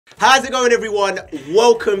How's it going, everyone?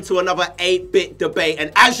 Welcome to another 8-bit debate.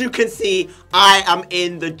 And as you can see, I am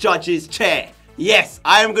in the judge's chair. Yes,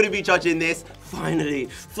 I am going to be judging this. Finally,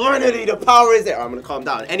 the power is there. I'm going to calm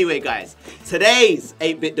down. Anyway, guys, today's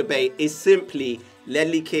 8-bit debate is simply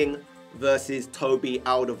Ledley King versus Toby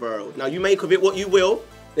Alderweireld. Now, you make of it what you will.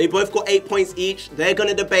 They both got 8 points each. They're going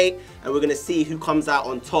to debate, and we're going to see who comes out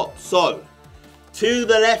on top. So, to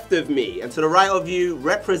the left of me and to the right of you,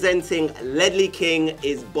 representing Ledley King,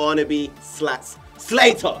 is Barnaby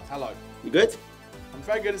Slater. Hello. You good? I'm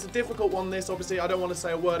very good. It's a difficult one, this. Obviously, I don't want to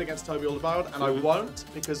say a word against Toby Alderweireld, and I won't,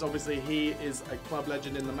 because obviously he is a club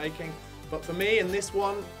legend in the making. But for me, in this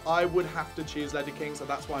one, I would have to choose Ledley King, so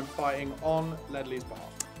that's why I'm fighting on Ledley's behalf.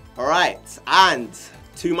 All right, and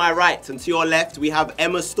to my right and to your left, we have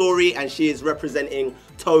Emma Story, and she is representing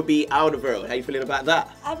Toby Alderweireld. How you feeling about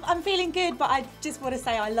that? I'm feeling good, but I just want to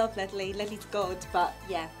say I love Ledley. Ledley's God, but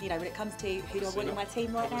yeah, you know, when it comes to who do I want in my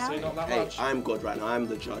team right now? Not that Hey, much. I'm God right now. I'm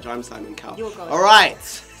the judge. I'm Simon Cowell. You're God. All right,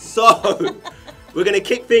 so we're going to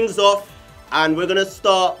kick things off, and we're going to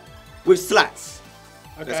start with Slats.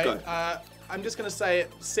 Okay. Let's go. I'm just going to say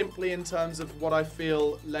it simply in terms of what I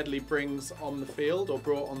feel Ledley brings on the field, or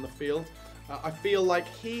brought on the field. I feel like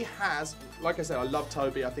he has, like I said, I love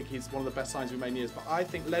Toby. I think he's one of the best signings we've made in years. But I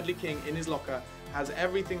think Ledley King in his locker has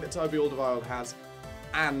everything that Toby Alderweireld has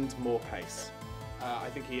and more pace. I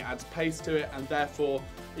think he adds pace to it, and therefore,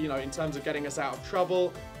 you know, in terms of getting us out of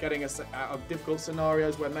trouble, getting us out of difficult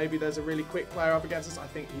scenarios where maybe there's a really quick player up against us, I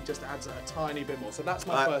think he just adds a tiny bit more. So that's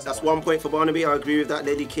my first. That's 1 point for Barnaby. I agree with that.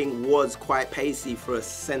 Ledley King was quite pacey for a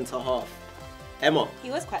centre half. Emma.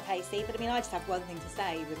 He was quite pacey, but I mean, I just have one thing to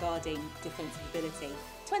say regarding defensive ability.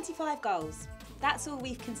 25 goals. That's all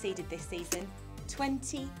we've conceded this season.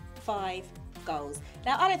 25 goals.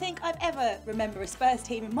 Now, I don't think I've ever remember a Spurs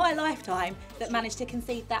team in my lifetime that managed to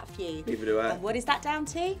concede that few. Neither do I. And what is that down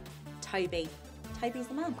to? Toby. Toby's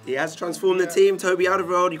the man. He has transformed the team. Toby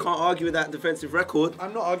Alderweireld, you can't argue with that defensive record.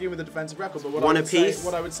 I'm not arguing with the defensive record, but what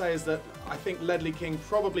I would say is that I think Ledley King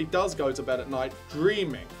probably does go to bed at night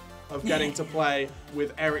dreaming of getting to play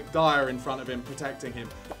with Eric Dyer in front of him, protecting him.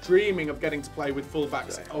 Dreaming of getting to play with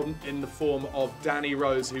fullbacks in the form of Danny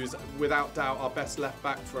Rose, who's without doubt our best left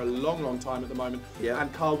back for a long, long time at the moment,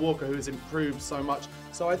 and Carl Walker, who has improved so much.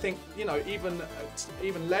 So I think, you know, even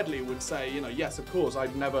Ledley would say, you know, yes, of course,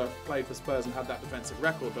 I've never played for Spurs and had that defensive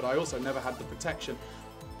record, but I also never had the protection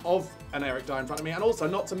of an Eric Dyer in front of me, and also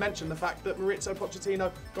not to mention the fact that Maurizio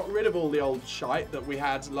Pochettino got rid of all the old shite that we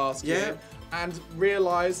had last year and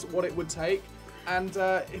realised what it would take. And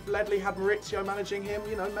if Ledley had Maurizio managing him,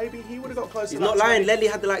 you know, maybe he would have got closer. He's not lying. Ledley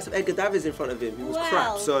had the likes of Edgar Davids in front of him. He was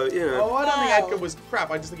crap, so, you know. Oh, I don't think Edgar was crap.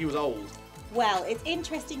 I just think he was old. Well, it's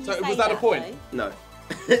interesting you say that. So was that a point? Though. No.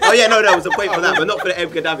 Oh yeah, no, that was a point for that, but not for the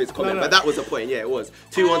Edgar Davids comment. No. But that was a point. Yeah, it was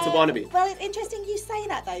 2-1 to Barnaby. Well, it's interesting you say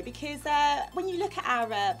that though, because when you look at our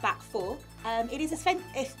back four, it is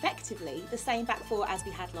effectively the same back four as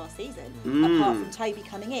we had last season, apart from Toby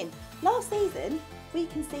coming in. Last season, we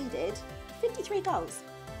conceded 53 goals.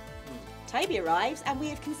 Toby arrives and we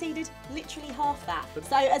have conceded literally half that.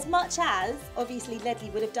 So as much as obviously Ledley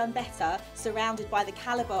would have done better surrounded by the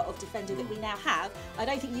calibre of defender that we now have, I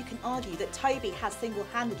don't think you can argue that Toby has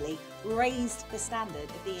single-handedly raised the standard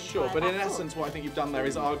of the entire Sure, but in back four. essence what I think you've done there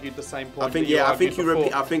is argued the same point. I think you're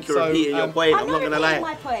repeating your point. I'm not gonna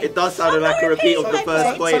lie. It does sound like a repeat of the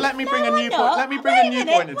first point. So let me bring a new point. Let me bring a new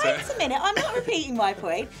point into it. Wait a minute, I'm not repeating my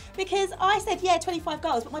point, because I said, yeah, 25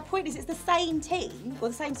 goals, but my point is it's the same team, or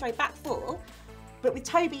the same, back four, but with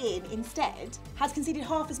Toby in instead, has conceded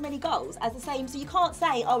half as many goals as the same. So you can't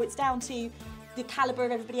say, oh, it's down to the calibre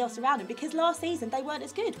of everybody else around him, because last season they weren't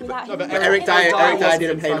as good without him. But Eric Dyer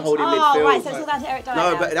didn't play in holding midfield. Oh, right, so it's all down to Eric Dyer.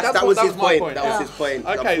 No, but that was his point. That was his point.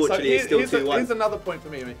 Okay, unfortunately, so it's still 2-1. here's another point for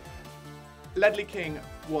me. Ledley King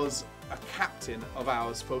was a captain of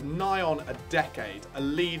ours for nigh on a decade, a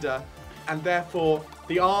leader, and therefore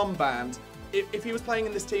the armband. If he was playing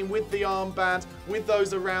in this team with the armband, with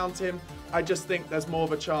those around him, I just think there's more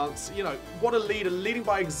of a chance. You know, what a leader, leading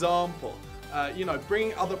by example. You know,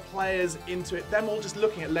 bringing other players into it. Them all just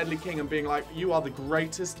looking at Ledley King and being like, you are the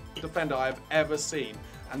greatest defender I've ever seen,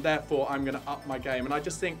 and therefore I'm going to up my game. And I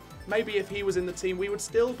just think maybe if he was in the team, we would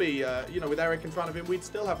still be, you know, with Eric in front of him, we'd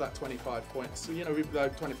still have that 25 points. You know,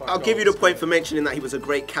 25 I'll give you the point for mentioning that he was a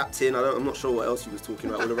great captain. I'm not sure what else he was talking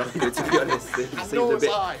about all around it, to be honest. Nor was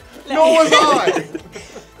I. Nor was I.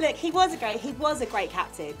 Look, he was a great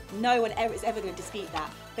captain. No one is ever going to dispute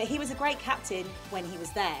that. But he was a great captain when he was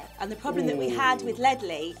there. And the problem that we had with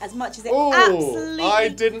Ledley, as much as it absolutely I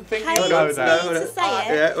didn't think you'd pains go me there. to say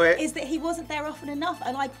it, is that he wasn't there often enough.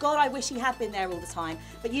 And God, I wish he had been there all the time.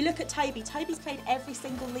 But you look at Toby. Toby's played every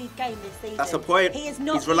single league game this season. That's a point. He is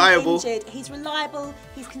not He's reliable. injured. He's reliable,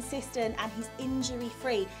 he's consistent, and he's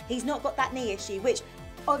injury-free. He's not got that knee issue, which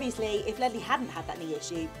obviously, if Ledley hadn't had that knee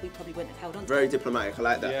issue, we probably wouldn't have held on to Very it. diplomatic, I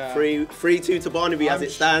like that. Yeah. 3-2 to Barnaby as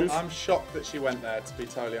it stands. I'm shocked that she went there, to be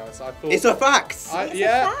totally honest. I thought It's a fact. fact.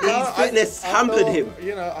 His fitness hampered him.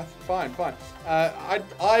 You know, fine.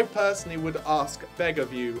 I personally would beg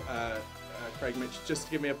of you, Craig Mitch, just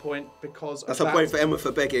to give me a point because That's a point for Emma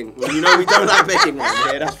for begging. Well, you know we don't like begging right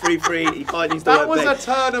here. That's 3-3. You can't use the That word was beg. a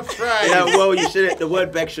turn of phrase. Yeah, well, you shouldn't. The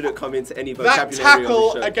word beg shouldn't come into any That vocabulary tackle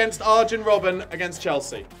on the show. against Arjen Robben against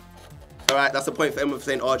Chelsea. All right, that's a point for Emma for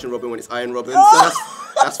saying Arjen Robben when it's Iron Robben. So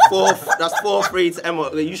that's 4-3 to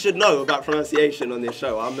Emma. You should know about pronunciation on this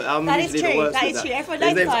show. I'm That usually is the true. worst That with is that. true. Everyone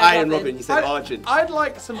His knows name's Iron Iron Robben. Robben. You said Arjen. I'd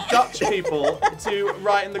like some Dutch people to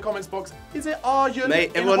write in the comments box, is it Arjen?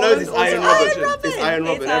 Mate, in everyone knows Holland it's or is Iron it Robben. Robben? It's Iron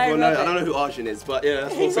It's Robben. Iron Everyone knows. I Robben. don't know who Arjen is, but yeah,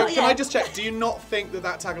 that's He's what. not- Can yeah. I just check, do you not think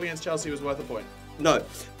that tackle against Chelsea was worth a point? No,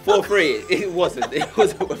 4-3. It wasn't. It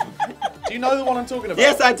wasn't. Do you know the one I'm talking about?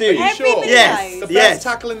 Yes, I do. Are you sure? Everybody Yes. knows. The Yes. best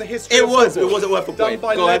tackle in the history It of was. football. It wasn't worth a Done point.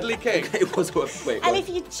 by Go on. Ledley King. It was worth a point. Go And on. if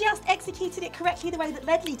you just executed it correctly the way that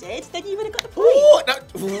Ledley did, then you would have got the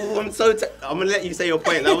point. I'm gonna let you say your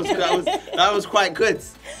point. That was quite good.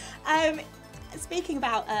 Speaking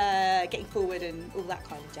about getting forward and all that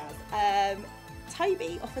kind of jazz,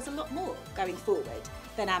 Toby offers a lot more going forward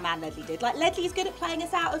than our man Ledley did. Like, Ledley's good at playing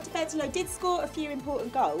us out of defence, did score a few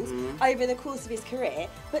important goals over the course of his career,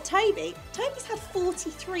 but Toby's had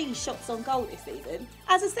 43 shots on goal this season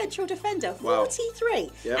as a central defender. Wow.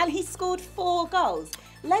 43! Yep. And he scored 4 goals.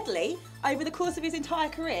 Ledley, over the course of his entire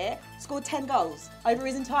career, scored 10 goals over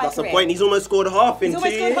his entire That's career. the point. He's almost scored half in He's 2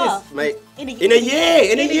 almost scored years, half. mate. In a In a year.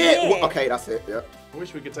 year. Well, okay, that's it. Yeah. I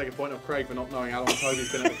wish we could take a point of Craig for not knowing how long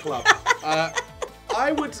Toby's been at the club.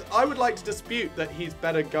 I would like to dispute that he's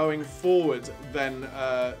better going forward than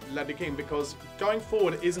Ledley King, because going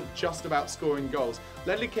forward isn't just about scoring goals.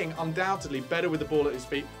 Ledley King, undoubtedly better with the ball at his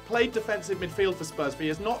feet, played defensive midfield for Spurs for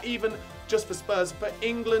years, not even just for Spurs, for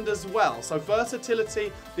England as well. So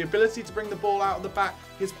versatility, the ability to bring the ball out of the back,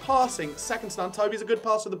 his passing, second to none. Toby's a good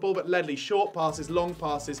passer of the ball, but Ledley, short passes, long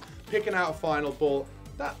passes, picking out a final ball.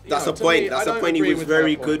 That's a point. That's a point. He was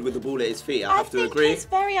very good with the ball at his feet. I have to agree. I think it's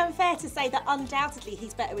very unfair to say that undoubtedly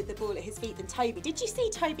he's better with the ball at his feet than Toby. Did you see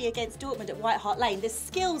Toby against Dortmund at White Hart Lane? The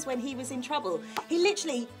skills when he was in trouble. He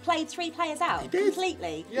literally played 3 players out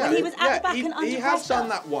completely when he was at the back and under he pressure. has done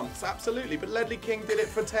that once, absolutely. But Ledley King did it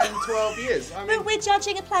for 10, 12 years. I mean, But we're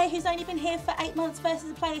judging a player who's only been here for 8 months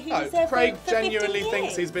versus a player who was there Craig for 15 genuinely years.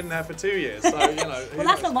 thinks he's been there for 2 years. So, Well,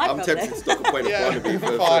 that's not my I'm problem. tempted to stock a point of yeah,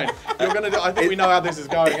 Barnaby. fine. You're gonna do, I think we know how this is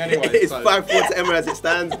going anyway. It's 5-4 to Emma as it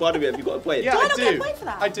stands. Barnaby, have you got a point? Yeah, Do I I not do. get a point for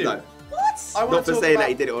that? I do. No. What? I want Not to for talk saying about that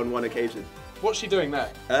he did it on one occasion. what's she doing there.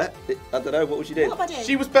 I don't know. What was she doing? What am I doing?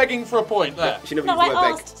 She was begging for a point there. She never No, used the I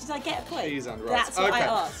word beg. asked, did I get a point? He's under That's what I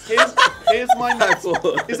asked. Here's my next.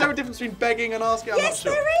 thought- Is there a difference between begging and asking? I'm Yes,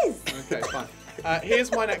 not sure. there is. Okay, fine.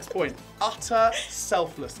 Here's my next point. Utter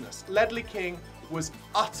selflessness. Ledley King was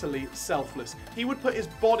utterly selfless. He would put his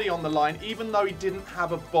body on the line even though he didn't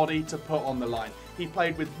have a body to put on the line. He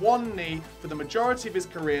played with one knee for the majority of his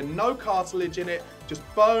career, no cartilage in it, just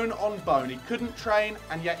bone on bone. He couldn't train,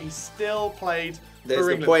 and yet he still played There's for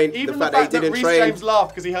the England. point, Even the fact that he didn't Reece train. James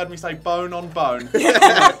laughed because he heard me say bone on bone.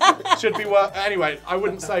 Should be worth. Anyway, I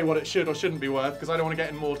wouldn't say what it should or shouldn't be worth because I don't want to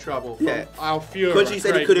get in more trouble from Yeah. our Fuhrer. Because you said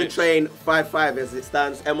he Craig couldn't Mitch. train 5-5 as it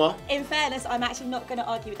stands, Emma. In fairness, I'm actually not going to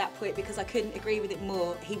argue with that point because I couldn't agree with it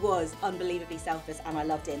more. He was unbelievably selfless and I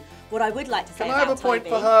loved him. What I would like to say Can I have a about point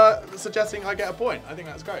Toby, for her suggesting I get a point? I think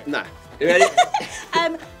that's great. Nah. You ready?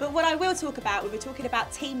 but what I will talk about when we're talking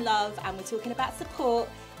about team love and we're talking about support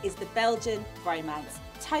is the Belgian romance.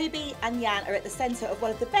 Toby and Jan are at the centre of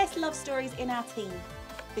one of the best love stories in our team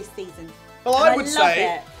this season. Well, And I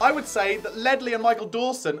love would say that Ledley and Michael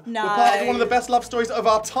Dawson No. were part of one of the best love stories of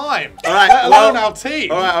our time. All right, let alone well, our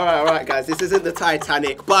team. All right, guys. This isn't the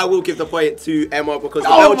Titanic, but I will give the point to Emma because the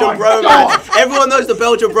Oh Belgian my bromance. Everyone knows the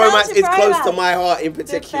Belgian bromance Belgian is close to bromance. my heart in The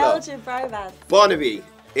particular. Belgian romance. Barnaby,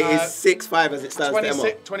 it is 6-5 as it stands to Emma.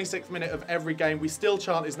 26th minute of every game. We still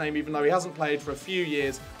chant his name even though he hasn't played for a few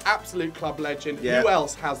years. Absolute club legend. Yeah. Who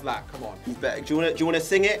else has that? Come on. He's better. Do you want to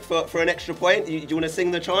sing it for an extra point? Do you want to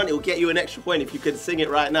sing the chant? It will get you an extra point if you could sing it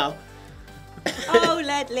right now. Oh,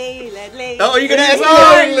 Ledley, Ledley. Oh, are you gonna? He's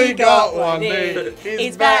Oh, only got one knee.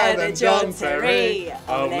 He's better than John Terry.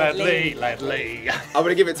 Oh, Ledley, Ledley. I'm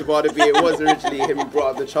gonna give it to Barnaby. It was originally him who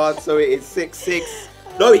brought up the chant, so it is 6-6.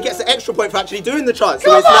 No, he gets an extra point for actually doing the chant,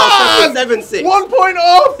 so it's now 7-6. 1 point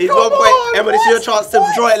off. He's Come 1 point. on, Emma, this is your chance to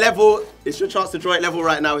draw it level. It's your chance to draw it level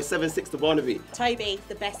right now. It's 7-6 to Barnaby. Toby,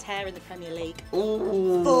 the best hair in the Premier League.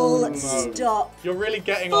 Ooh. Full stop. You're really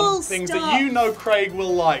getting on things that you know Craig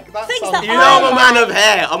will like. That's Things that You know I'm a man of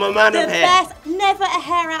hair. I'm a man of hair. The best, never a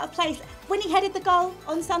hair out of place. When he headed the goal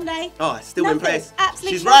on Sunday. Oh, it's still in place.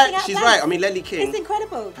 Absolutely. She's right. She's right. I mean, Ledley King. It's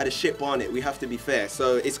incredible. Had a shit Barnet. We have to be fair.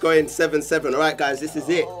 So it's going 7-7. All right, guys. This is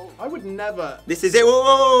it. I would never. This is it. Whoa,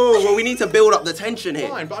 whoa, whoa, whoa. Well, we need to build up the tension here.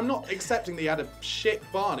 Fine, but I'm not accepting that he had a shit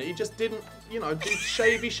Barnet. He just didn't, you know, do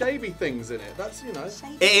shavy things in it. That's, you know.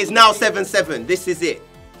 It is now 7-7. This is it.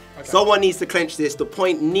 Okay. Someone needs to clench this. The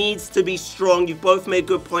point needs to be strong. You've both made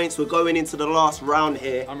good points. We're going into the last round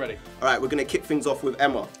here. I'm ready. All right, we're going to kick things off with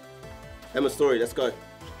Emma. Emma Story, let's go.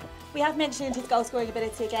 We have mentioned his goal scoring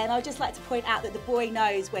ability again. I would just like to point out that the boy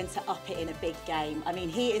knows when to up it in a big game. I mean,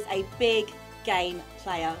 he is a big game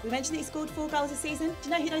player. We mentioned that he scored 4 goals this season. Do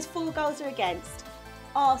you know who those 4 goals are against?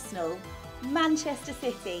 Arsenal, Manchester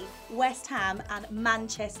City, West Ham and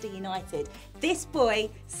Manchester United. This boy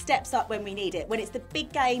steps up when we need it. When it's the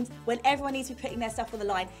big games, when everyone needs to be putting their stuff on the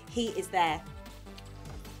line, he is there.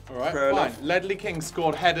 All right, fine. Ledley King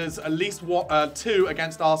scored headers, at least 2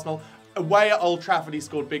 against Arsenal. Away at Old Trafford, he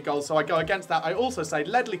scored big goals, so I go against that. I also say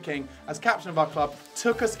Ledley King, as captain of our club,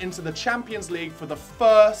 took us into the Champions League for the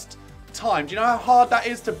first time. Do you know how hard that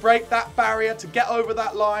is to break that barrier, to get over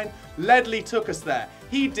that line? Ledley took us there.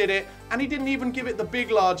 He did it, and he didn't even give it the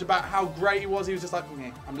big large about how great he was. He was just like,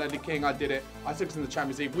 I'm Ledley King, I did it. I took us in the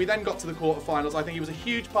Champions League. We then got to the quarterfinals. I think he was a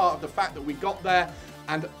huge part of the fact that we got there.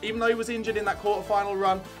 And even though he was injured in that quarterfinal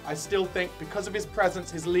run, I still think because of his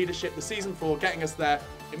presence, his leadership, the season 4, getting us there,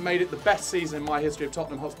 it made it the best season in my history of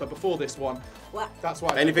Tottenham Hotspur before this one. Well, that's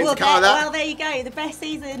why. Anything to counter that? Well, there you go. The best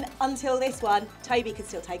season until this one. Toby could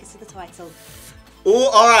still take us to the title. Oh,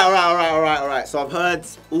 all right. So I've heard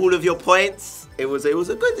all of your points. It was a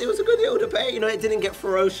good little debate. You know, it didn't get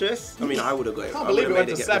ferocious. I mean, I would have got it. I can't believe it went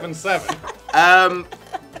to 7-7.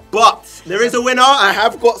 But there is a winner. I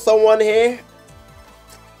have got someone here.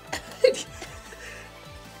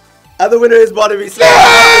 And the winner is Barnaby. I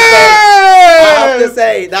have to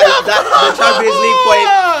say that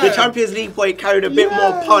the Champions League point carried a bit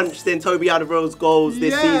more punch than Toby Alderweireld's goals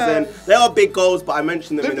this season. They are big goals, but I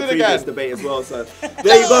mentioned them in the previous debate as well. So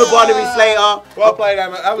there you go, Barnaby Slater. Well played,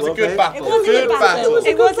 Emma. That was a good battle. It was a good battle.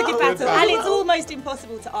 It was a good battle, and it's almost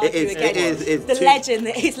impossible to argue against the legend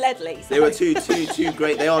that is Ledley. They were two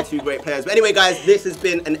great. They are 2 great players. But anyway, guys, this has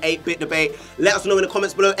been an 8-bit debate. Let us know in the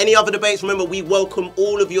comments below any other debates. Remember, we welcome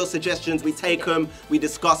all of your suggestions. We take them, we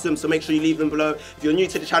discuss them. So make sure you leave them below. If you're new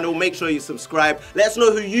to the channel, make sure you subscribe. Let us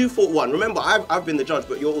know who you thought won. Remember, I've been the judge,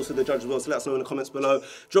 but you're also the judge as well. So let us know in the comments below.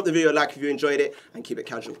 Drop the video a like if you enjoyed it, and keep it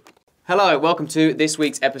casual. Hello, welcome to this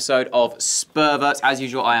week's episode of Spurverts. As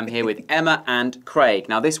usual, I am here with Emma and Craig.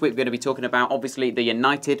 Now, this week we're going to be talking about, obviously, the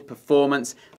United performance